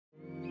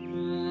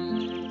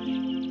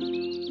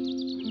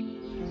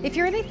If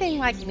you're anything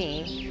like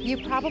me,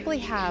 you probably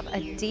have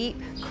a deep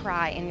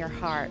cry in your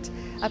heart,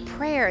 a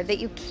prayer that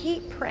you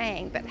keep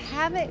praying but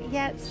haven't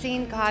yet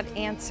seen God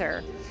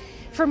answer.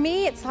 For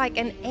me, it's like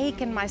an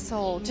ache in my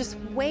soul, just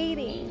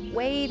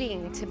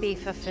waiting to be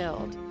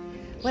fulfilled.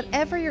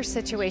 Whatever your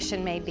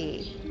situation may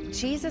be,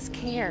 Jesus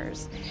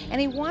cares,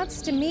 and He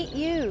wants to meet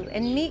you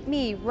and meet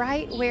me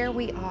right where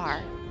we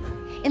are.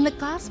 In the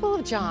Gospel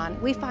of John,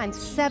 we find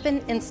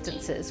 7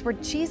 instances where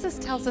Jesus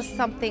tells us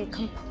something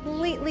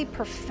completely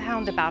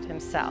profound about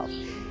Himself.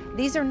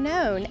 These are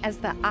known as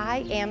the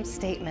I am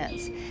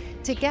statements.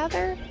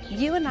 Together,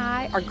 you and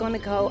I are going to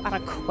go on a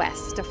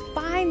quest to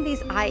find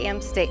these I am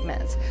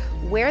statements,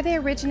 where they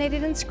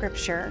originated in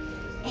Scripture,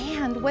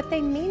 and what they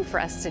mean for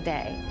us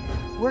today.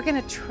 We're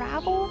going to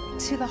travel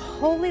to the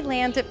Holy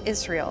Land of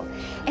Israel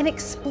and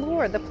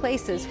explore the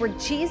places where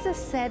Jesus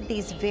said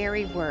these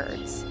very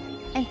words.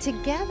 And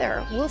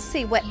together, we'll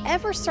see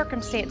whatever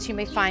circumstance you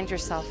may find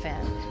yourself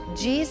in,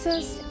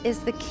 Jesus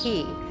is the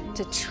key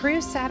to true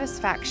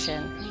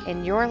satisfaction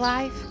in your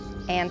life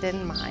and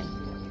in mine.